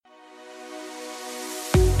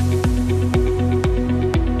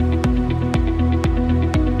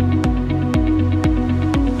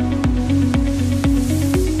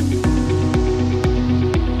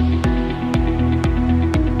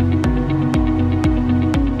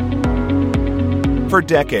For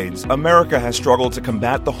decades, America has struggled to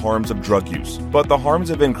combat the harms of drug use, but the harms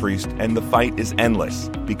have increased and the fight is endless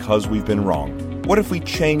because we've been wrong. What if we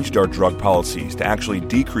changed our drug policies to actually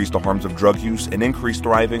decrease the harms of drug use and increase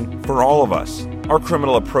thriving for all of us? Our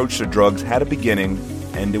criminal approach to drugs had a beginning,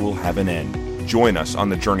 and it will have an end. Join us on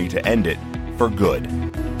the journey to end it for good.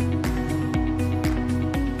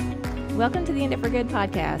 Welcome to the End It for Good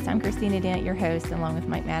podcast. I'm Christina Dent, your host, along with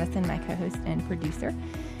Mike Madison, my co-host and producer.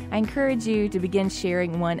 I encourage you to begin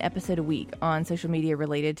sharing one episode a week on social media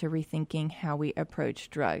related to rethinking how we approach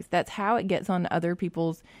drugs. That's how it gets on other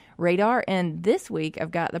people's radar. And this week,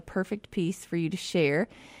 I've got the perfect piece for you to share.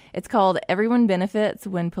 It's called Everyone Benefits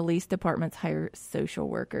When Police Departments Hire Social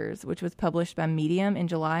Workers, which was published by Medium in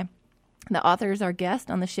July. The author is our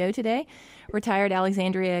guest on the show today, retired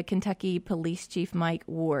Alexandria, Kentucky Police Chief Mike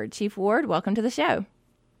Ward. Chief Ward, welcome to the show.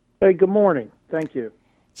 Hey, good morning. Thank you.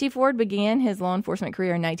 Chief Ward began his law enforcement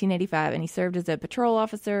career in 1985, and he served as a patrol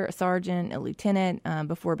officer, a sergeant, a lieutenant.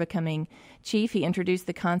 Before becoming chief, he introduced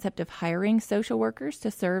the concept of hiring social workers to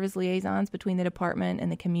serve as liaisons between the department and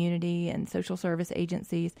the community and social service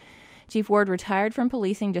agencies. Chief Ward retired from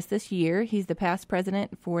policing just this year. He's the past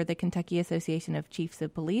president for the Kentucky Association of Chiefs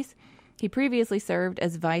of Police. He previously served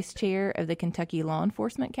as vice chair of the Kentucky Law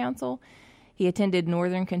Enforcement Council. He attended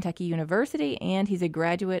Northern Kentucky University, and he's a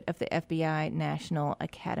graduate of the FBI National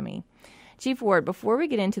Academy. Chief Ward, before we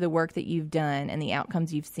get into the work that you've done and the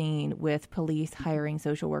outcomes you've seen with police hiring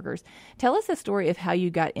social workers, tell us a story of how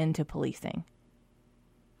you got into policing.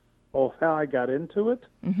 Well, how I got into it?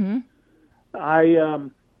 Mm-hmm. I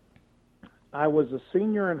was a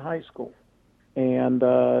senior in high school, and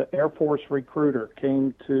Air Force recruiter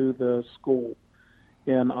came to the school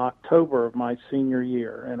in October of my senior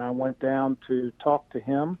year, and I went down to talk to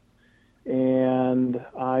him, and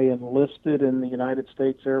I enlisted in the United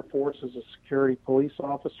States Air Force as a security police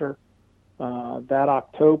officer. That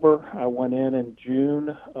October, I went in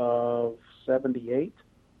June of 78,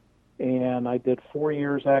 and I did 4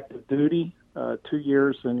 years active duty, 2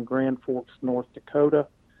 years in Grand Forks, North Dakota,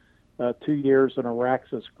 2 years in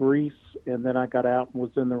Araxis, Greece, and then I got out and was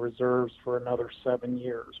in the reserves for another 7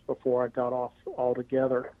 years before I got off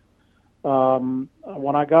altogether. When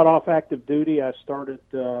I got off active duty, I started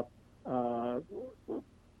as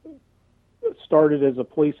a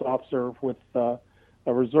police officer with a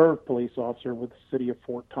reserve police officer with the city of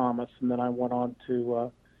Fort Thomas, and then I went on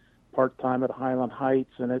to part-time at Highland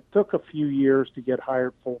Heights, and it took a few years to get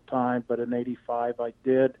hired full-time, but in 85 I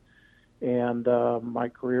did. And my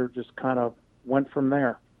career just kind of went from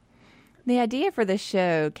there. The idea for this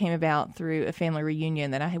show came about through a family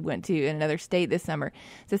reunion that I went to in another state this summer.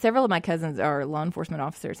 So several of my cousins are law enforcement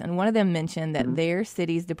officers, and one of them mentioned that their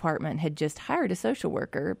city's department had just hired a social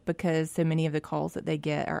worker because so many of the calls that they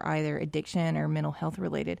get are either addiction or mental health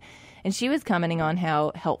related. And she was commenting on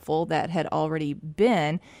how helpful that had already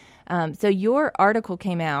been. So your article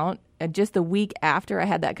came out just the week after I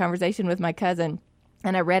had that conversation with my cousin.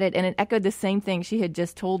 And I read it, and it echoed the same thing she had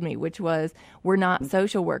just told me, which was, we're not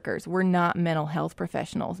social workers. We're not mental health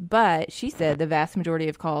professionals. But she said the vast majority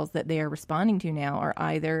of calls that they are responding to now are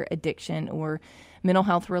either addiction or mental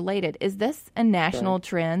health related. Is this a national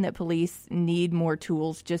trend that police need more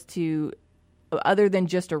tools just to, other than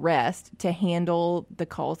just arrest, to handle the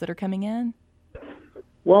calls that are coming in?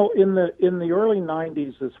 Well, in the early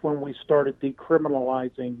 90s is when we started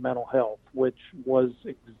decriminalizing mental health, which was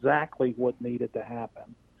exactly what needed to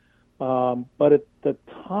happen. But at the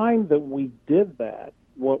time that we did that,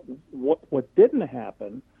 what didn't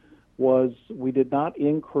happen was we did not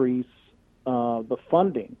increase the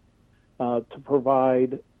funding to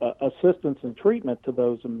provide assistance and treatment to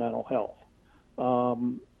those in mental health.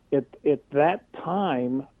 At that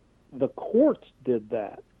time, the courts did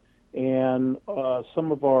that. And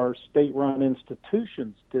some of our state-run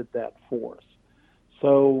institutions did that for us.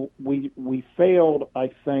 So we failed, I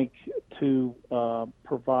think, to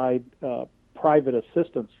provide private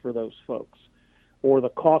assistance for those folks, or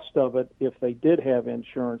the cost of it, if they did have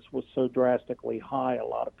insurance, was so drastically high, a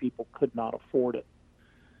lot of people could not afford it.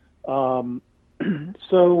 So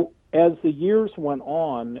as the years went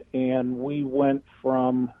on, and we went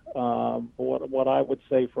from what I would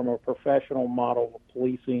say from a professional model of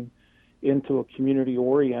policing into a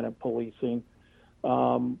community-oriented policing,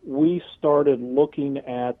 we started looking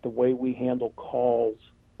at the way we handle calls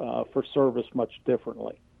for service much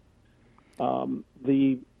differently.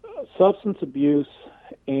 The substance abuse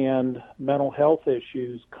and mental health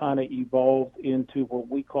issues kind of evolved into what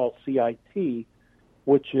we call CIT,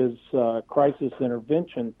 which is Crisis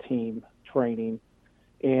Intervention Team training.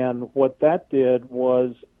 And what that did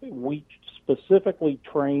was we specifically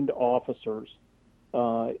trained officers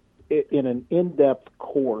in an in-depth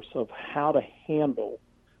course of how to handle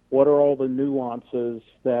what are all the nuances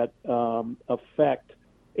that affect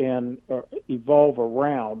and evolve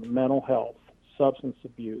around mental health, substance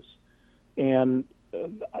abuse. And,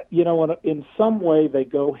 in some way they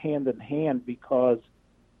go hand in hand because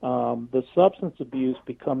the substance abuse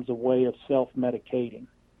becomes a way of self-medicating,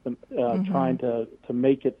 trying to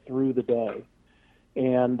make it through the day.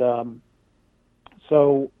 And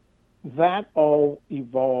so that all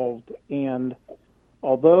evolved. And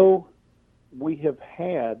although we have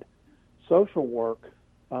had social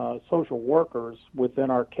workers within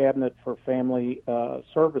our cabinet for family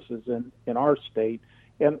services in our state,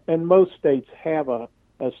 and most states have a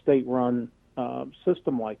state-run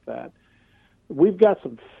system like that. We've got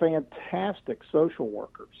some fantastic social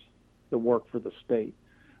workers that work for the state,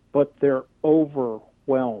 but they're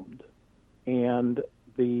overwhelmed, and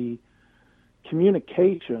the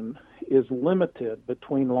communication is limited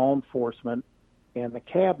between law enforcement and the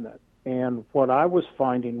cabinet. And what I was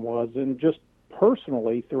finding was, and just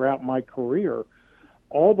personally throughout my career,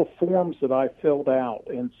 all the forms that I filled out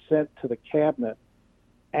and sent to the cabinet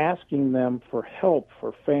asking them for help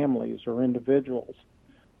for families or individuals,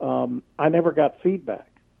 I never got feedback.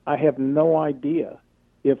 I have no idea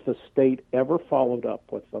if the state ever followed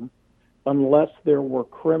up with them unless there were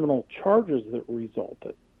criminal charges that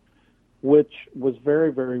resulted, which was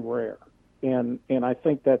very, very rare. And I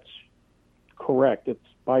think that's correct. It's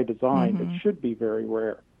by design. It should be very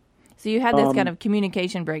rare. So you had this kind of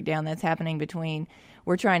communication breakdown that's happening between,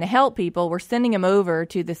 we're trying to help people, we're sending them over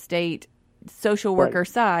to the state social worker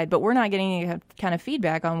side, but we're not getting any kind of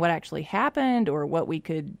feedback on what actually happened or what we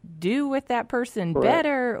could do with that person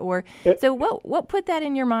better. So what put that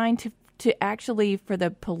in your mind to actually, for the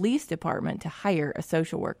police department to hire a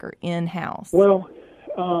social worker in-house? Well,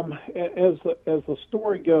 as the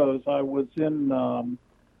story goes, I was at an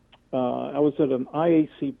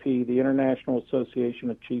IACP, the International Association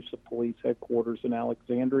of Chiefs of Police headquarters in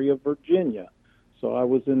Alexandria, Virginia. So I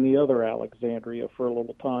was in the other Alexandria for a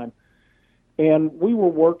little time. And we were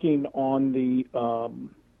working on the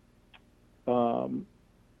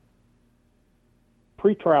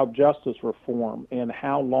pretrial justice reform and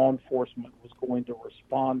how law enforcement was going to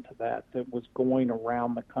respond to that was going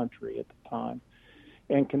around the country at the time.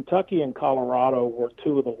 And Kentucky and Colorado were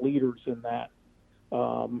two of the leaders in that.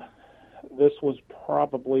 This was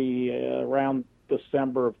probably around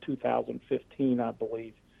December of 2015, I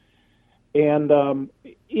believe. And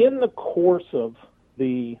in the course of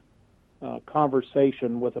the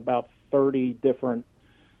conversation with about 30 different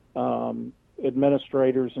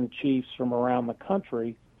administrators and chiefs from around the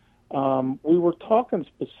country, we were talking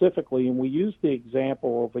specifically, and we used the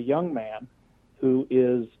example of a young man who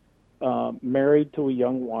is married to a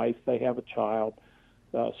young wife. They have a child,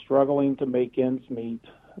 struggling to make ends meet,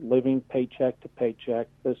 living paycheck to paycheck.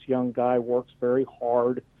 This young guy works very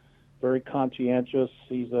hard, very conscientious.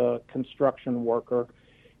 He's a construction worker.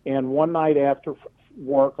 And one night after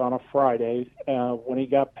work on a Friday, when he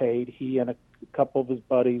got paid, he and a couple of his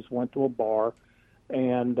buddies went to a bar,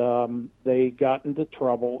 and they got into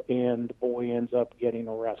trouble, and the boy ends up getting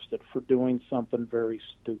arrested for doing something very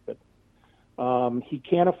stupid. He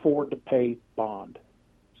can't afford to pay bond,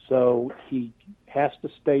 so he has to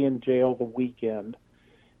stay in jail the weekend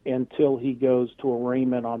until he goes to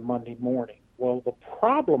arraignment on Monday morning. Well, the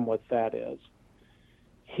problem with that is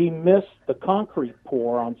he missed the concrete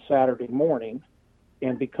pour on Saturday morning,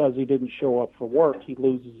 and because he didn't show up for work, he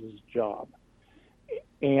loses his job.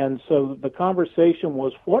 And so the conversation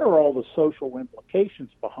was, what are all the social implications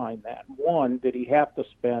behind that? One, did he have to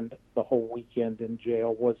spend the whole weekend in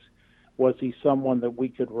jail? Was he someone that we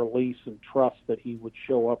could release and trust that he would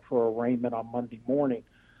show up for arraignment on Monday morning?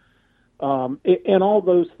 And all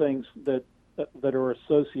those things that are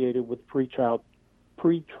associated with pretrial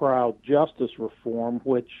justice reform,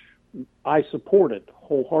 which I supported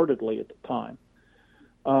wholeheartedly at the time.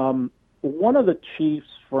 One of the chiefs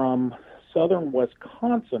from southern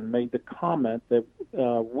Wisconsin made the comment that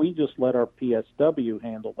we just let our PSW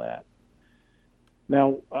handle that.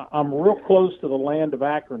 Now, I'm real close to the land of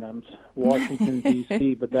acronyms, Washington,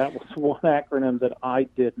 D.C., but that was one acronym that I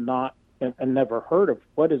did not and never heard of.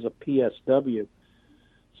 What is a PSW?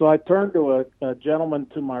 So I turned to a gentleman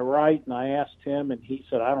to my right, and I asked him, and he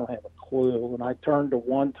said, I don't have a clue. And I turned to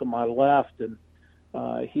one to my left, and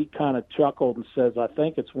he kind of chuckled and says, I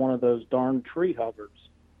think it's one of those darn tree huggers.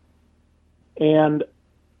 And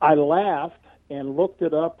I laughed and looked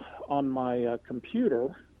it up on my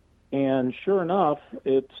computer, and sure enough,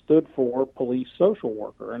 it stood for police social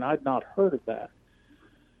worker, and I'd not heard of that.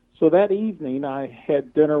 So that evening, I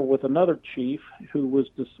had dinner with another chief who was,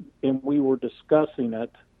 and we were discussing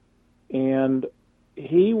it, and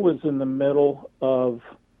he was in the middle of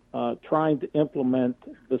trying to implement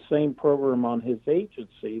the same program on his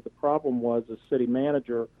agency. The problem was the city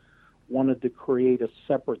manager wanted to create a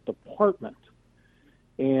separate department,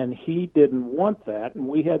 and he didn't want that. And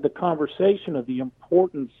we had the conversation of the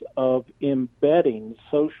importance of embedding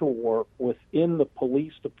social work within the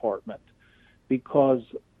police department, because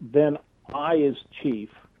then I, as chief,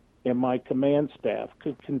 and my command staff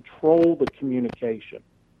could control the communication.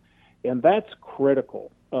 And that's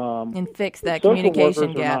critical. And fix that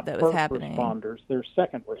communication gap that was happening. Responders, they're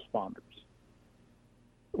second responders.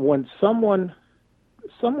 When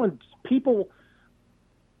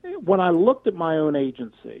when I looked at my own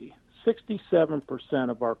agency, 67%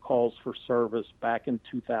 of our calls for service back in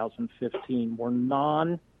 2015 were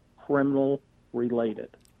non-criminal related.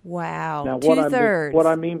 Wow. Now, Two-thirds. What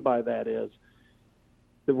I mean by that is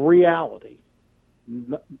the reality.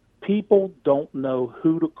 People don't know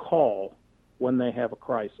who to call when they have a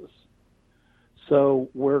crisis. So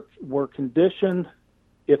we're conditioned.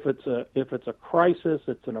 If it's a crisis,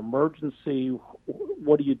 it's an emergency.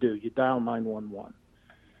 What do? You dial 911.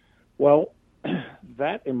 Well,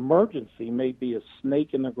 that emergency may be a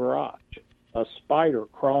snake in the garage, a spider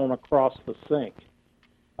crawling across the sink.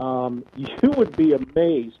 You would be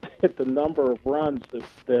amazed at the number of runs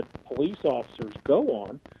that police officers go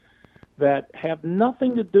on that have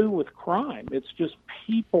nothing to do with crime. It's just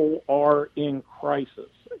people are in crisis.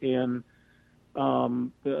 And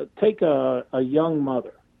take a young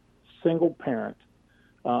mother, single parent,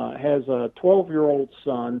 has a 12-year-old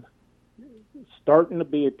son starting to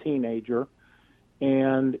be a teenager,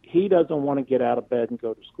 and he doesn't want to get out of bed and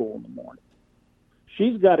go to school in the morning.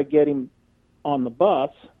 She's got to get him on the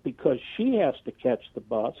bus because she has to catch the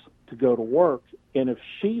bus to go to work, and if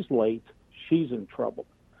she's late, she's in trouble.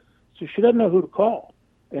 So she doesn't know who to call,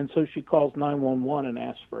 and so she calls 911 and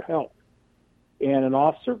asks for help. And an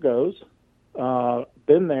officer goes,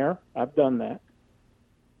 been there, I've done that.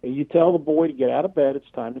 And you tell the boy to get out of bed, it's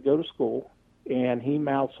time to go to school, and he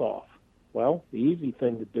mouths off. Well, the easy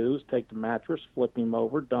thing to do is take the mattress, flip him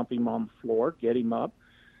over, dump him on the floor, get him up,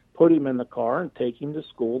 put him in the car, and take him to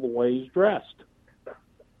school the way he's dressed.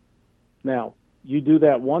 Now, you do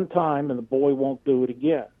that one time, and the boy won't do it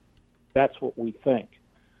again. That's what we think.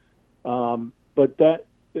 But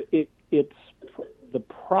it's the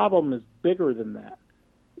problem is bigger than that.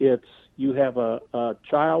 It's you have a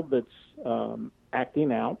child that's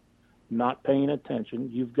acting out, not paying attention.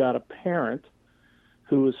 You've got a parent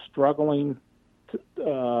who is struggling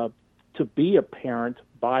to be a parent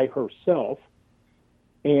by herself,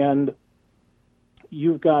 and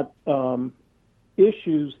you've got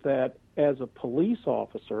issues that, as a police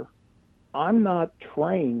officer, I'm not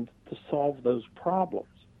trained to solve those problems.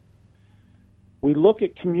 We look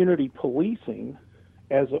at community policing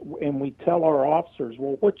and we tell our officers,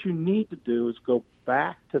 well, what you need to do is go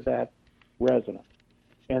back to that resident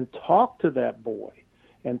and talk to that boy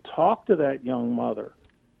and talk to that young mother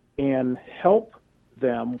and help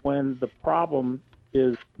them when the problem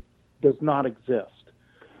does not exist.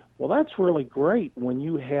 Well, that's really great when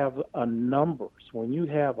you have numbers, when you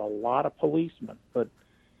have a lot of policemen, but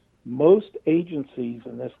most agencies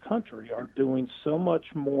in this country are doing so much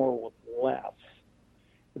more with less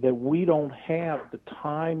that we don't have the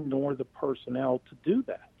time nor the personnel to do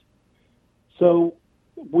that. So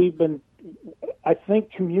I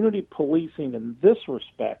think community policing in this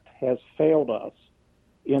respect has failed us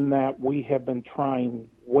in that we have been trying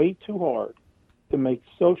way too hard to make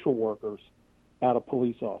social workers out of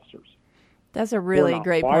police officers. That's a really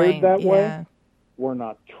great point. We're not wired that way. Yeah. We're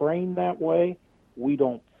not trained that way. We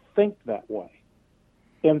don't think that way.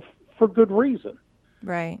 And for good reason.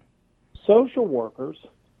 Right. Social workers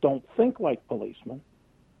don't think like policemen.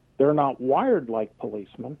 They're not wired like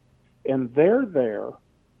policemen. And they're there.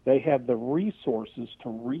 They have the resources to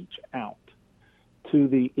reach out to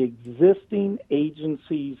the existing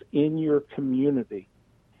agencies in your community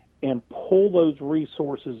and pull those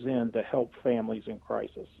resources in to help families in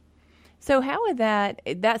crisis. So how would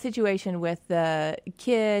that situation with the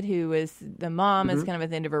kid who is, the mom is kind of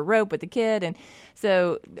at the end of her rope with the kid, and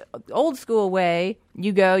so old school way,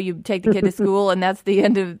 you take the kid to school, and that's the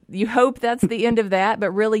end of, you hope that's the end of that,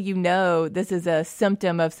 but really this is a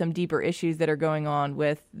symptom of some deeper issues that are going on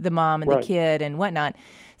with the mom and the kid and whatnot.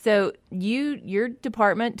 So your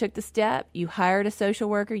department took the step, you hired a social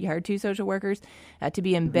worker, you hired 2 social workers to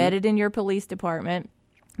be embedded in your police department.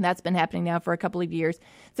 That's been happening now for a couple of years.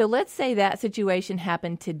 So let's say that situation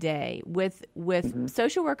happened today with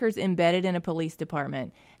social workers embedded in a police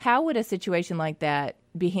department. How would a situation like that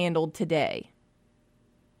be handled today?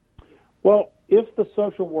 Well, if the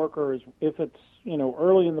social worker if it's,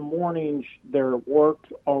 early in the morning, they're at work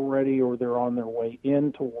already or they're on their way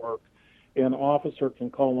into work, an officer can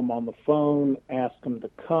call them on the phone, ask them to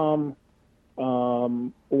come,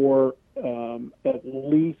 or at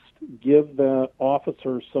least give the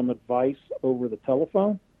officer some advice over the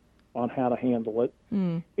telephone on how to handle it.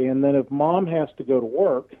 And then if mom has to go to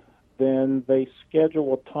work, then they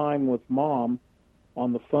schedule a time with mom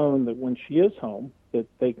on the phone that when she is home, that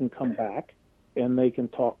they can come back and they can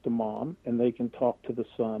talk to mom and they can talk to the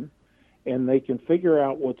son and they can figure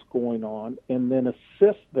out what's going on and then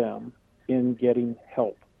assist them in getting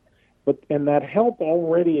help. And that help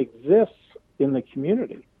already exists in the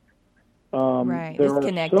community. Right. There Just are so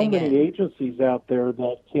connecting many it. agencies out there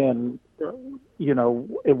that can,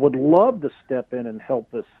 it would love to step in and help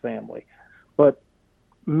this family. But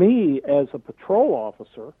me, as a patrol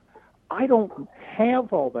officer, I don't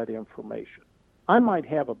have all that information. I might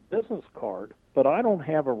have a business card, but I don't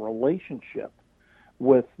have a relationship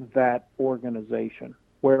with that organization,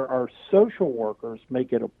 where our social workers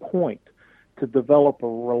make it a point to develop a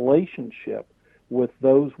relationship with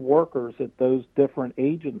those workers at those different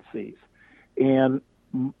agencies. And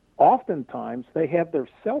oftentimes they have their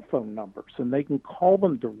cell phone numbers and they can call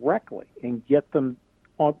them directly and get them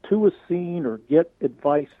onto a scene or get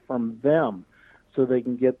advice from them so they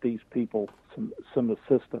can get these people some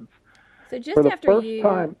assistance. So just For the after first you...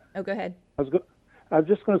 time, Oh, go ahead. I was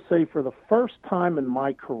just going to say, for the first time in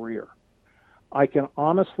my career, I can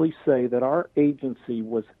honestly say that our agency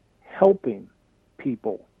was helping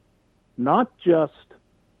people, not just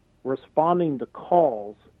responding to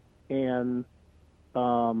calls and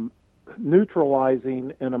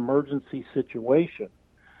neutralizing an emergency situation,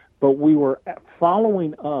 but we were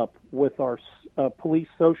following up with our police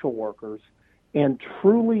social workers and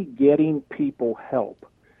truly getting people help.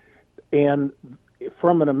 And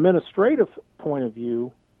from an administrative point of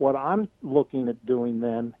view, what I'm looking at doing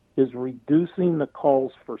then is reducing the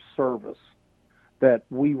calls for service, that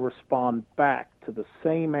we respond back to the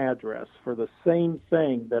same address for the same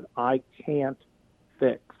thing that I can't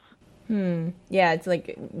fix. Yeah, it's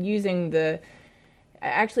like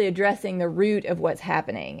actually addressing the root of what's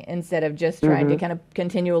happening instead of just trying to kind of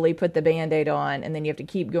continually put the Band-Aid on, and then you have to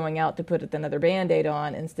keep going out to put another Band-Aid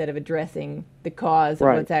on instead of addressing the cause of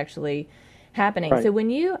what's actually happening. Right. So when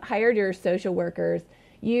you hired your social workers,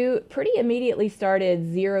 you pretty immediately started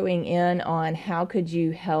zeroing in on how could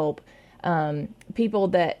you help people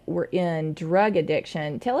that were in drug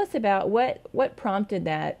addiction. Tell us about what prompted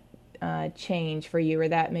that change for you, or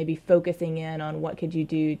that maybe focusing in on what could you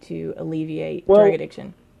do to alleviate drug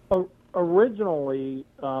addiction? Originally,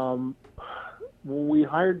 when we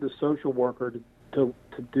hired the social worker to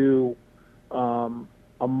do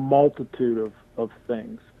a multitude of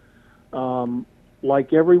things.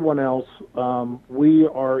 Like everyone else, we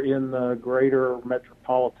are in the greater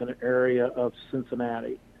metropolitan area of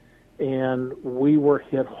Cincinnati, and we were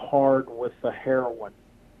hit hard with the heroin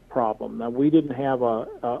problem. Now, we didn't have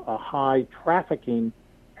a high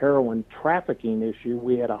heroin trafficking issue.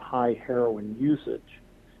 We had a high heroin usage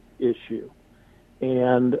issue.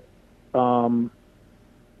 And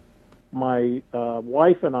my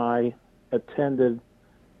wife and I attended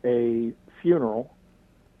a funeral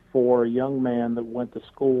for a young man that went to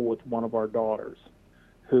school with one of our daughters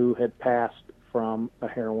who had passed from a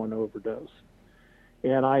heroin overdose.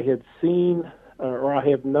 And I had I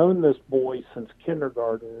have known this boy since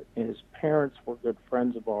kindergarten, and his parents were good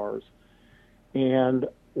friends of ours. And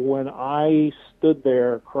when I stood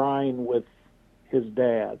there crying with his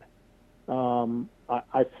dad,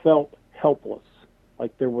 I felt helpless,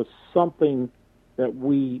 like there was something that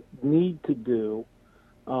we need to do,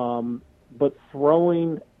 but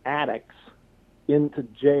throwing addicts into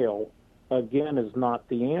jail, again, is not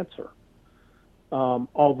the answer.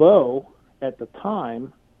 Although, at the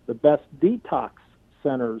time, the best detox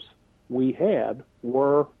centers we had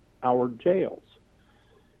were our jails.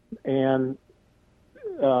 And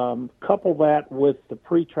couple that with the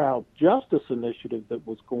pretrial justice initiative that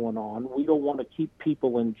was going on. We don't want to keep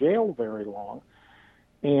people in jail very long.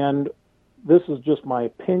 And this is just my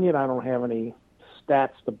opinion. I don't have any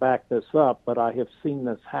stats to back this up, but I have seen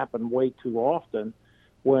this happen way too often.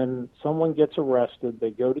 When someone gets arrested,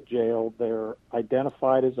 they go to jail, they're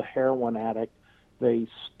identified as a heroin addict, they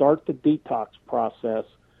start the detox process.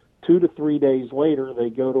 2 to 3 days later,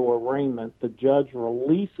 they go to arraignment, the judge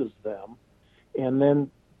releases them, and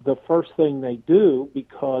then the first thing they do,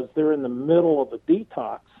 because they're in the middle of a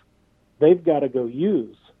detox, they've got to go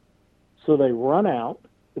use. So they run out,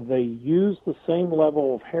 they use the same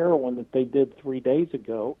level of heroin that they did 3 days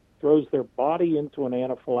ago, throws their body into an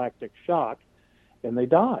anaphylactic shock, and they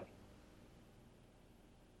die.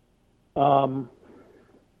 Um,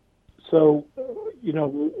 so,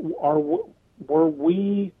 were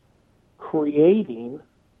we creating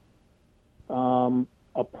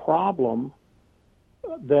a problem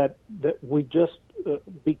that we just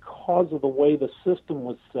because of the way the system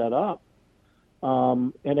was set up,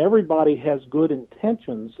 and everybody has good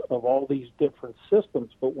intentions of all these different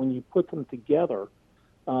systems, but when you put them together,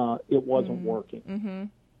 it wasn't working. Mm-hmm.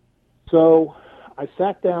 So I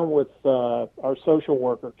sat down with our social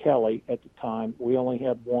worker, Kelly, at the time. We only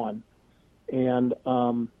had one. And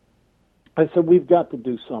I said, we've got to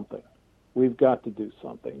do something. We've got to do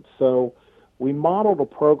something. So we modeled a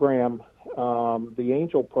program, the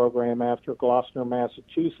Angel program, after Gloucester,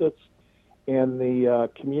 Massachusetts, and the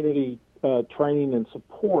community training and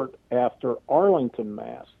support after Arlington,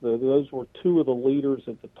 Mass. Those were two of the leaders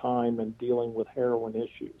at the time in dealing with heroin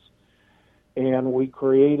issues. And we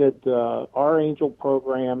created our Angel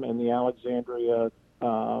program and the Alexandria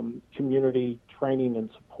community training and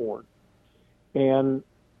support. And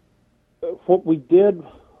what we did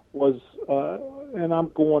was, and I'm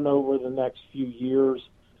going over the next few years,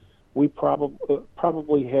 we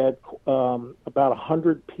probably had about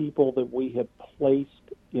 100 people that we had placed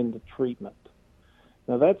into treatment.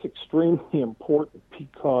 Now that's extremely important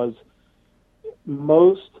because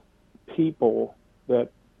most people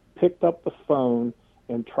that picked up the phone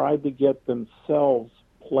and tried to get themselves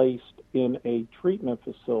placed in a treatment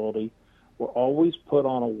facility were always put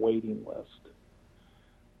on a waiting list.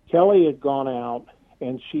 Kelly had gone out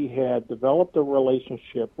and she had developed a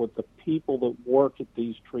relationship with the people that work at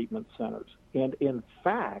these treatment centers. And in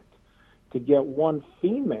fact, to get one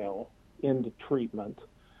female into treatment,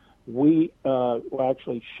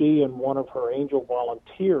 she and one of her Angel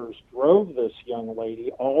volunteers drove this young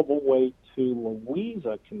lady all the way to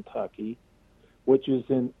Louisa, Kentucky, which is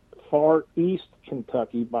in far east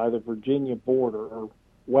Kentucky by the Virginia border, or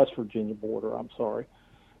West Virginia border, I'm sorry,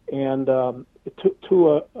 and to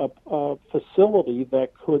a facility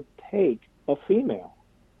that could take a female.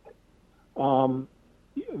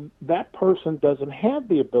 That person doesn't have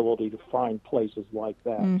the ability to find places like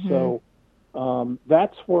that. Mm-hmm. So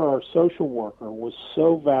that's where our social worker was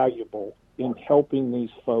so valuable in helping these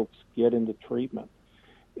folks get into treatment.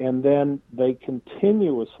 And then they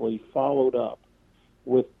continuously followed up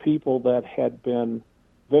with people that had been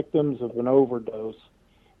victims of an overdose,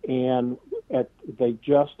 and they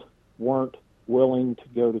just weren't willing to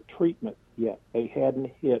go to treatment yet. They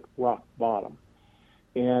hadn't hit rock bottom.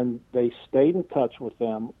 And they stayed in touch with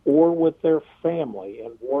them or with their family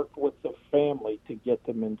and worked with the family to get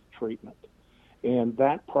them into treatment. And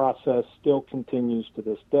that process still continues to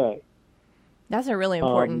this day. That's a really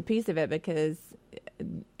important piece of it, because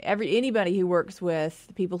anybody who works with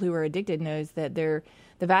people who are addicted knows that the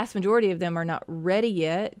vast majority of them are not ready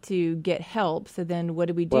yet to get help. So then what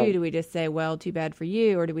do we do? Right. Do we just say, well, too bad for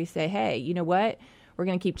you? Or do we say, hey, you know what? We're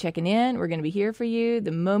going to keep checking in. We're going to be here for you.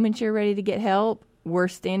 The moment you're ready to get help, we're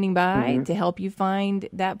standing by to help you find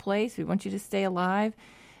that place. We want you to stay alive.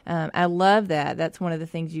 I love that. That's one of the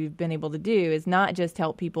things you've been able to do, is not just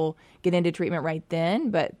help people get into treatment right then,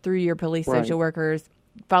 but through your police social workers,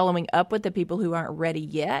 following up with the people who aren't ready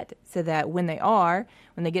yet, so that when they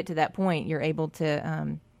get to that point, you're able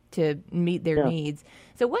to meet their needs.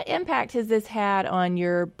 So what impact has this had on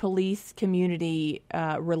your police community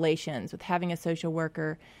relations, with having a social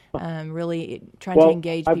worker really trying to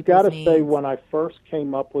engage people's needs? I've got to say, when I first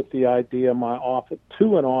came up with the idea, my office,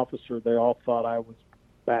 to an officer, they all thought I was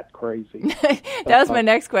bat crazy. That was my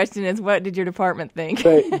next question, is what did your department think?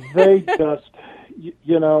 They just,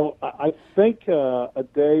 I think a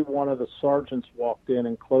day one of the sergeants walked in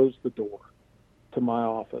and closed the door to my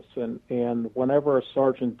office. And whenever a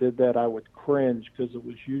sergeant did that, I would cringe, because it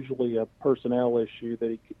was usually a personnel issue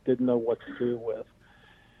that he didn't know what to do with.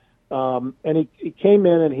 And he came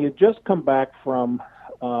in, and he had just come back from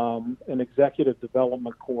an executive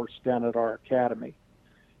development course down at our academy.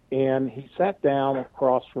 And he sat down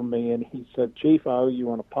across from me and he said, "Chief, I owe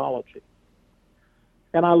you an apology."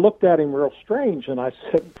 And I looked at him real strange, and I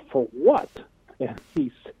said, "For what?" And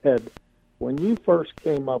he said, "When you first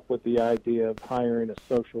came up with the idea of hiring a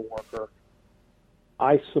social worker,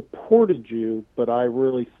 I supported you, but I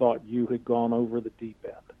really thought you had gone over the deep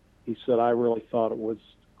end." He said, "I really thought it was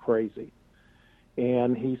crazy."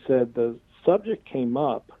 And he said, the subject came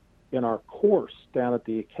up in our course down at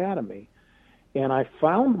the academy, and I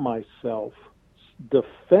found myself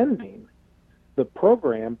defending the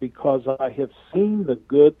program because I have seen the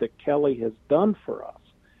good that Kelly has done for us,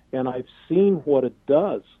 and I've seen what it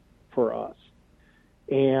does for us.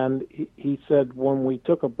 And he said, when we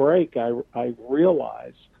took a break, I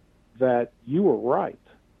realized that you were right.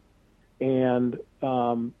 And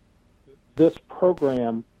this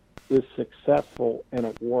program is successful and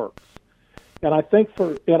it works. And I think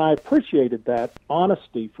and I appreciated that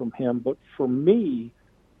honesty from him, but for me,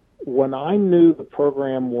 when I knew the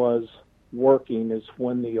program was working is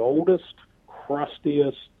when the oldest,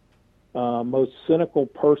 crustiest, most cynical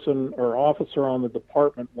person or officer on the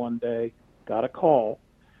department one day got a call,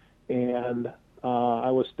 and I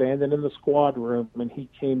was standing in the squad room, and he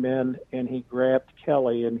came in and he grabbed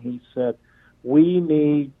Kelly and he said,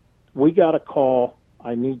 we got a call.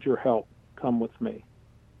 I need your help. Come with me.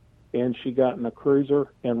 And she got in a cruiser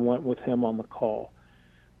and went with him on the call.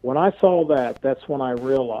 When I saw that, that's when I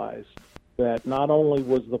realized that not only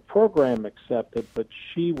was the program accepted, but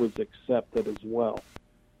she was accepted as well.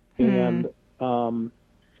 And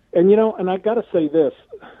I got to say this,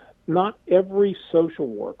 not every social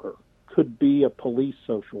worker could be a police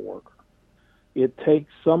social worker. It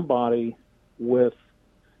takes somebody with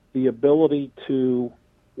the ability to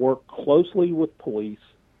work closely with police,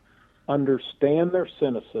 understand their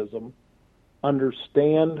cynicism,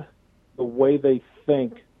 understand the way they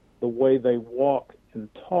think, the way they walk and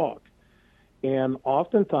talk, and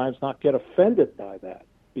oftentimes not get offended by that,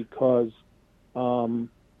 because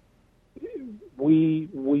we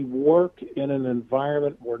work in an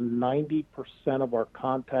environment where 90% of our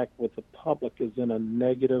contact with the public is in a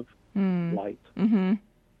negative light. Mm-hmm.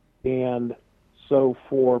 And so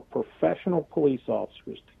for professional police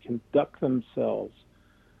officers to conduct themselves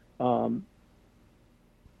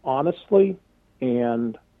honestly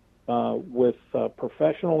and with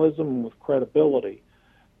professionalism and with credibility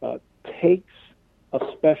takes a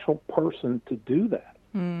special person to do that.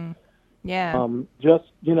 Yeah.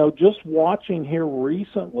 Just watching here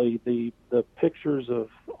recently the pictures of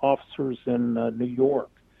officers in New York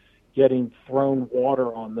getting thrown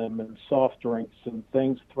water on them and soft drinks and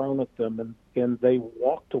things thrown at them, and they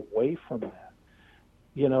walked away from that.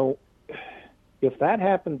 If that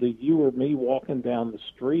happened to you or me walking down the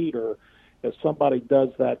street, or if somebody does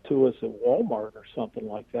that to us at Walmart or something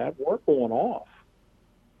like that, we're going off.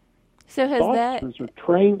 So officers are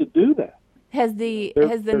trained to do that. Has the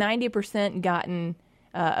 90% gotten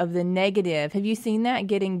of the negative? Have you seen that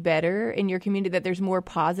getting better in your community? That there's more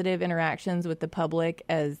positive interactions with the public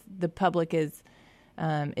as the public is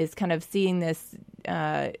kind of seeing this,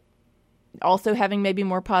 also having maybe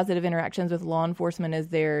more positive interactions with law enforcement as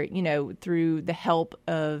they're through the help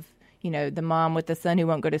of the mom with the son who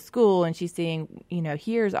won't go to school, and she's seeing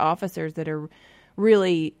here's officers that are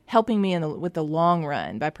really helping me with the long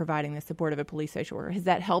run by providing the support of a police social worker. Has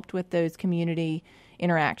that helped with those community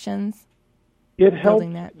interactions? It helps.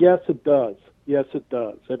 Yes, it does. Yes, it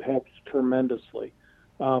does. It helps tremendously.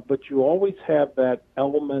 But you always have that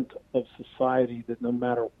element of society that no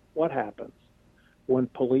matter what happens, when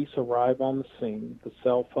police arrive on the scene, the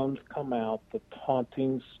cell phones come out, the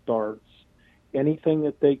taunting starts, anything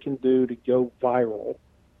that they can do to go viral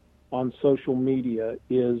on social media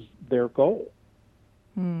is their goal.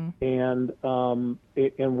 And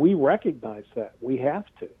we recognize that. We have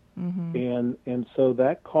to. And so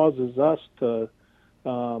that causes us to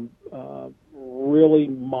really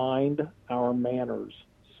mind our manners,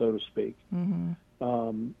 so to speak.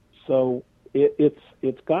 So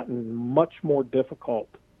it's gotten much more difficult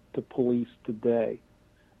to police today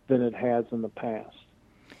than it has in the past.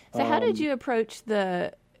 So how did you approach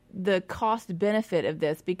the cost benefit of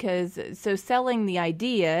this? Because so selling the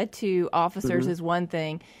idea to officers is one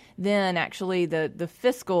thing, then actually the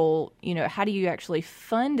fiscal, how do you actually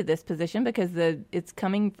fund this position? Because it's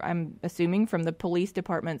coming, I'm assuming, from the police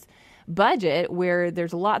department's budget, where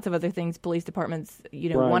there's lots of other things police departments,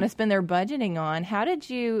 want to spend their budgeting on. How did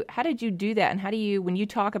you do that? And how do you, when you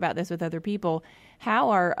talk about this with other people, how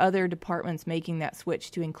are other departments making that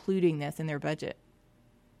switch to including this in their budget?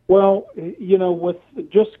 Well, with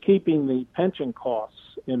just keeping the pension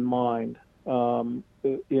costs in mind around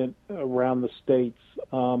the states,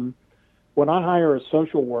 when I hire a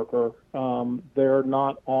social worker, they're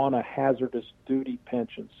not on a hazardous duty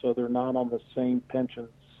pension, so they're not on the same pension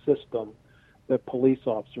system that police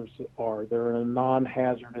officers are. They're in a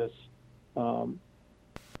non-hazardous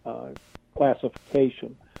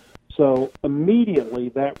classification. So immediately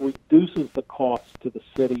that reduces the cost to the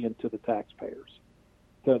city and to the taxpayers.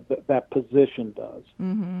 That position does.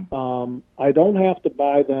 I don't have to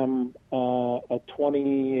buy them a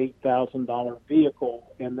 $28,000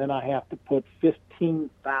 vehicle, and then I have to put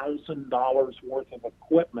 $15,000 worth of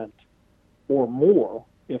equipment or more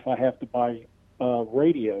if I have to buy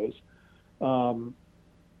radios.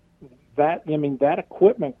 That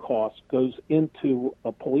equipment cost goes into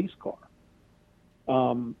a police car.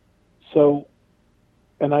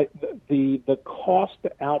 And the cost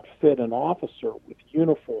to outfit an officer with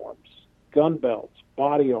uniforms gun belts,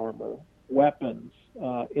 body armor, weapons,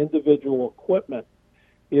 individual equipment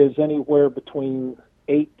is anywhere between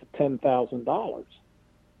 $8,000 to $10,000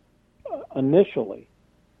 initially.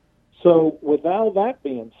 So with all that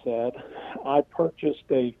being said, I purchased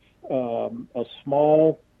a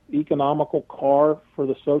small economical car for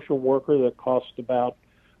the social worker that cost about,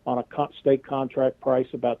 on a state contract price,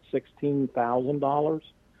 about $16,000.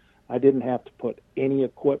 I didn't have to put any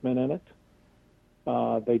equipment in it.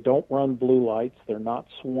 They don't run blue lights. They're not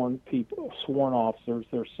sworn officers.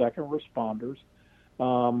 They're second responders.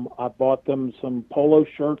 I bought them some polo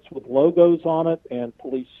shirts with logos on it and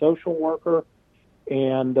police social worker.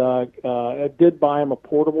 And I did buy them a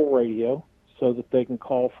portable radio so that they can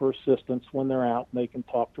call for assistance when they're out and they can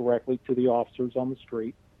talk directly to the officers on the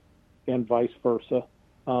street, and vice versa.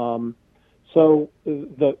 So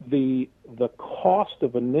the cost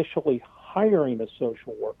of initially hiring a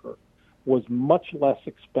social worker was much less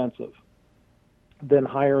expensive than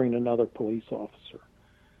hiring another police officer.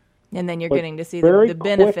 And then you're getting to see the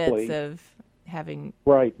benefits quickly, of having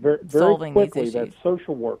very solving quickly these issues. that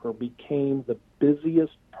social worker became the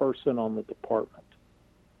busiest person on the department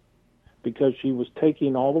because she was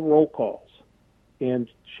taking all the roll calls and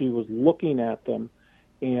she was looking at them,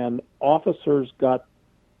 and officers got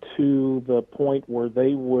to the point where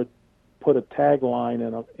they would put a tagline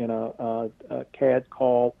in a CAD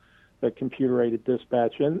call, the computer-aided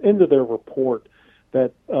dispatch, into their report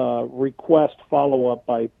that request follow-up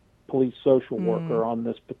by police social worker on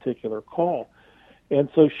this particular call. And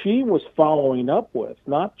so she was following up with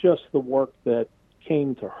not just the work that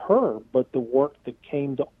came to her, but the work that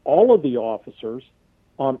came to all of the officers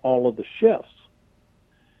on all of the shifts.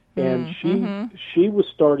 And she was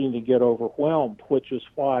starting to get overwhelmed, which is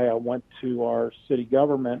why I went to our city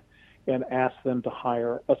government and asked them to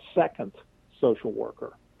hire a second social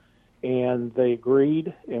worker. And they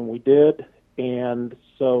agreed, and we did. And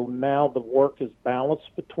so now the work is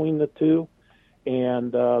balanced between the two,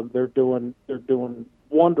 and they're doing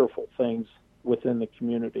wonderful things within the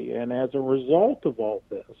community. And as a result of all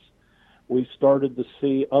this, we started to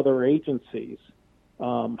see other agencies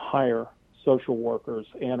hire social workers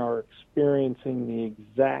and are experiencing the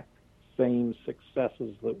exact same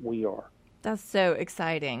successes that we are. That's so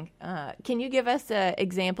exciting. Can you give us an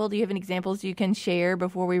example? Do you have any examples you can share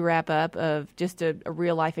before we wrap up of just a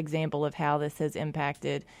real-life example of how this has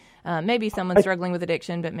impacted maybe someone struggling with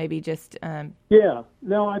addiction, but maybe just... Yeah.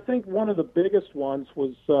 No, I think one of the biggest ones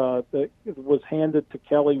was that was handed to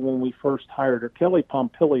Kelly when we first hired her. Kelly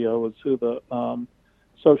Pompilio is who the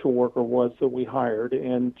social worker was that we hired,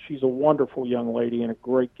 and she's a wonderful young lady and a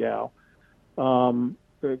great gal, a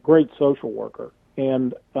great social worker.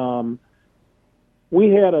 And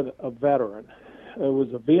we had a veteran. It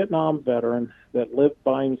was a Vietnam veteran that lived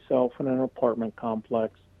by himself in an apartment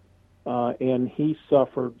complex, and he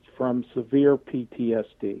suffered from severe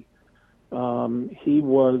PTSD. He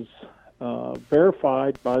was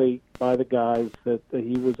verified by the guys that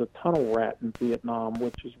he was a tunnel rat in Vietnam,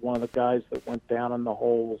 which is one of the guys that went down in the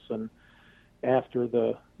holes and after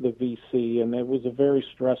the VC, and it was a very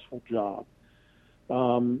stressful job.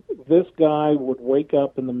 This guy would wake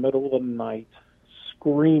up in the middle of the night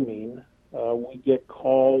screaming. We get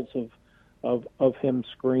calls of him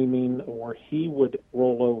screaming, or he would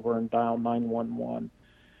roll over and dial 911.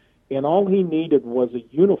 And all he needed was a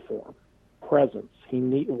uniform presence.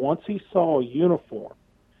 Once he saw a uniform,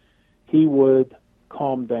 he would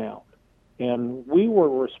calm down. And we were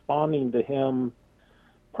responding to him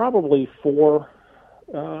probably four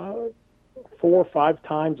or five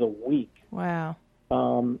times a week. Wow.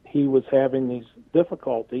 He was having these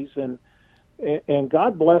difficulties, and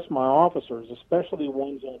God bless my officers, especially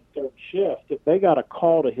ones on third shift. If they got a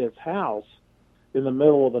call to his house in the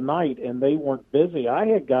middle of the night and they weren't busy, I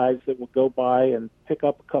had guys that would go by and pick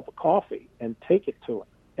up a cup of coffee and take it to him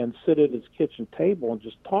and sit at his kitchen table and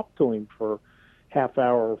just talk to him for half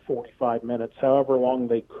hour or 45 minutes, however long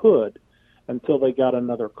they could, until they got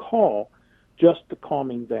another call, just to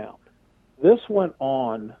calm him down. This went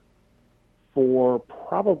on for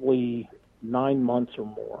probably 9 months or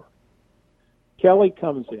more. Kelly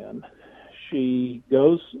comes in. She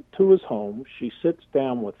goes to his home. She sits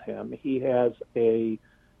down with him. He has a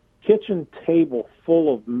kitchen table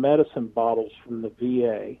full of medicine bottles from the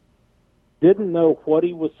VA. Didn't know what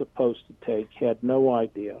he was supposed to take, had no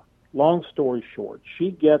idea. Long story short,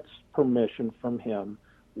 she gets permission from him,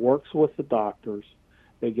 works with the doctors.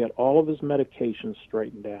 They get all of his medications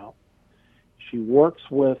straightened out. She works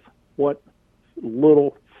with what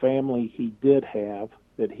little family he did have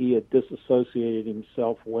that he had disassociated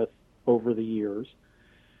himself with over the years.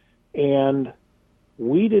 And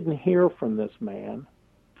we didn't hear from this man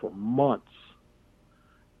for months.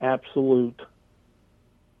 absolute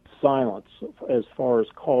silence as far as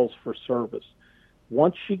calls for service.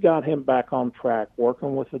 Once she got him back on track,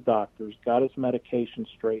 working with the doctors, got his medication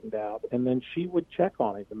straightened out, and then she would check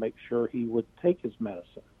on him to make sure he would take his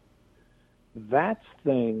medicine. That's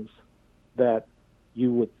things that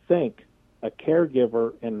you would think a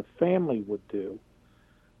caregiver and the family would do,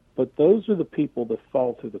 but those are the people that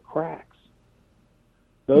fall through the cracks.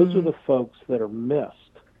 Those are the folks that are missed.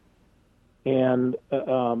 And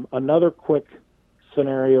another quick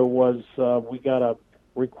scenario was we got a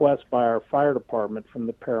request by our fire department from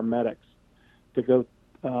the paramedics to go.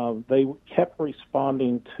 They kept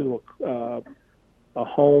responding to a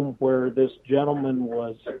home where this gentleman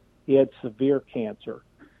he had severe cancer,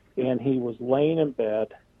 and he was laying in bed,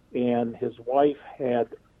 and his wife had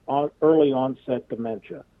early onset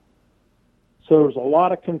dementia. So there was a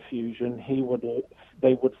lot of confusion.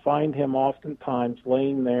 They would find him oftentimes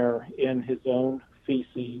laying there in his own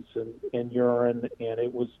feces and urine, and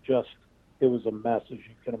it was a mess, as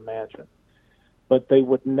you can imagine. But they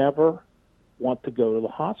would never want to go to the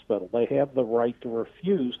hospital. They have the right to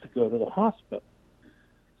refuse to go to the hospital.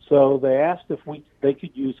 So they asked if they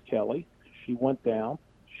could use Kelly. She went down.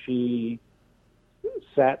 She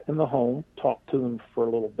sat in the home, talked to them for a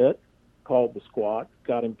little bit, called the squad,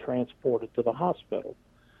 got him transported to the hospital.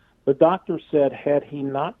 The doctor said had he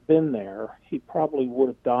not been there, he probably would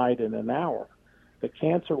have died in an hour. The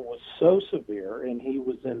cancer was so severe, and he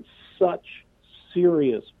was in such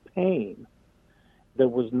serious pain that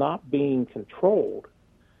was not being controlled,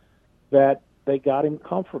 that they got him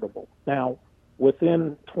comfortable. Now,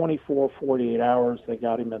 within 24, 48 hours, they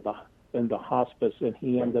got him into hospice, and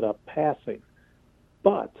he ended up passing.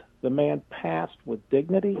 But the man passed with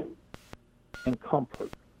dignity and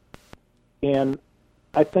comfort. And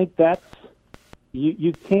I think that's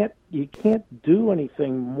you can't do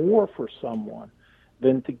anything more for someone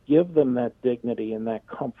than to give them that dignity and that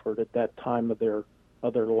comfort at that time of their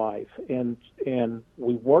life. And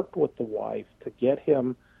we worked with the wife to get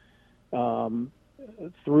him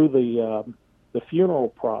through the funeral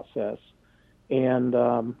process, and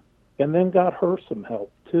then got her some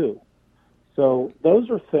help too. So those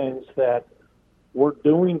are things that we're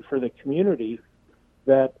doing for the community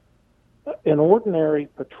that an ordinary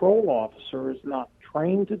patrol officer is not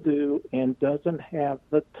trained to do and doesn't have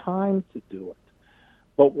the time to do it.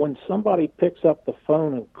 But when somebody picks up the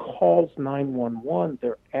phone and calls 911,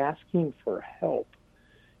 they're asking for help.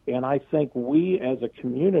 And I think we as a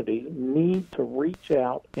community need to reach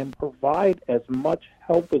out and provide as much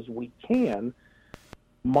help as we can,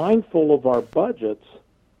 mindful of our budgets.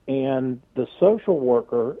 And the social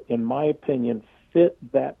worker, in my opinion, fit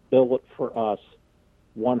that billet for us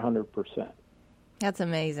 100%. That's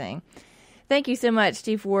amazing. Thank you so much,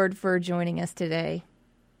 Chief Ward, for joining us today.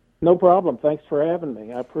 No problem. Thanks for having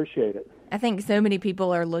me. I appreciate it. I think so many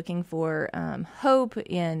people are looking for hope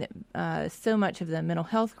in so much of the mental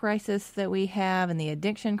health crisis that we have and the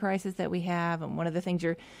addiction crisis that we have. And one of the things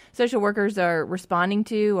your social workers are responding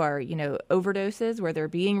to are, overdoses where they're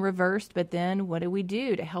being reversed. But then what do we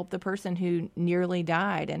do to help the person who nearly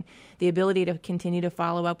died, and the ability to continue to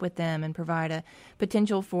follow up with them and provide a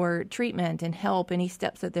potential for treatment and help, any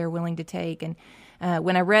steps that they're willing to take. And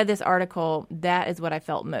when I read this article, that is what I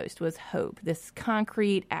felt most, was hope, this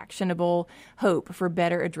concrete, actionable hope for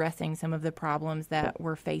better addressing some of the problems that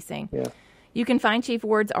we're facing. Yeah. You can find Chief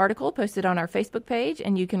Ward's article posted on our Facebook page,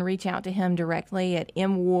 and you can reach out to him directly at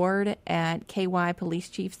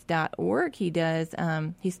mward@kypolicechiefs.org.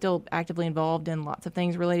 He's still actively involved in lots of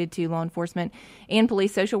things related to law enforcement and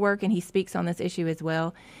police social work, and he speaks on this issue as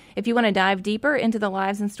well. If you want to dive deeper into the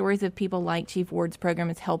lives and stories of people like Chief Ward's program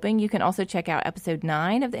is helping, you can also check out episode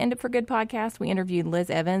 9 of the End It for Good podcast. We interviewed Liz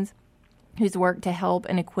Evans, who's worked to help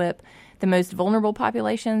and equip the most vulnerable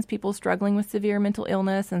populations, people struggling with severe mental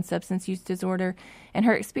illness and substance use disorder. And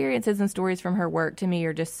her experiences and stories from her work, to me,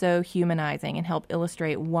 are just so humanizing and help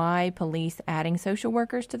illustrate why police adding social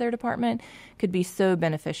workers to their department could be so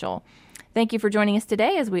beneficial. Thank you for joining us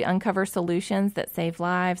today as we uncover solutions that save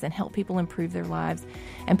lives and help people improve their lives.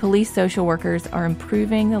 And police social workers are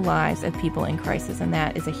improving the lives of people in crisis, and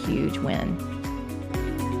that is a huge win.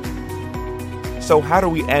 So how do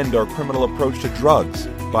we end our criminal approach to drugs?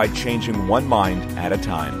 By changing one mind at a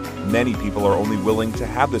time. Many people are only willing to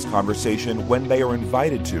have this conversation when they are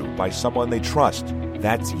invited to by someone they trust.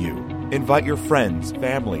 That's you. Invite your friends,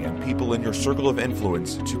 family, and people in your circle of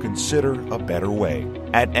influence to consider a better way.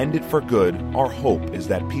 At End It for Good, our hope is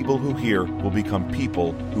that people who hear will become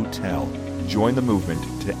people who tell. Join the movement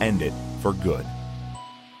to end it for good.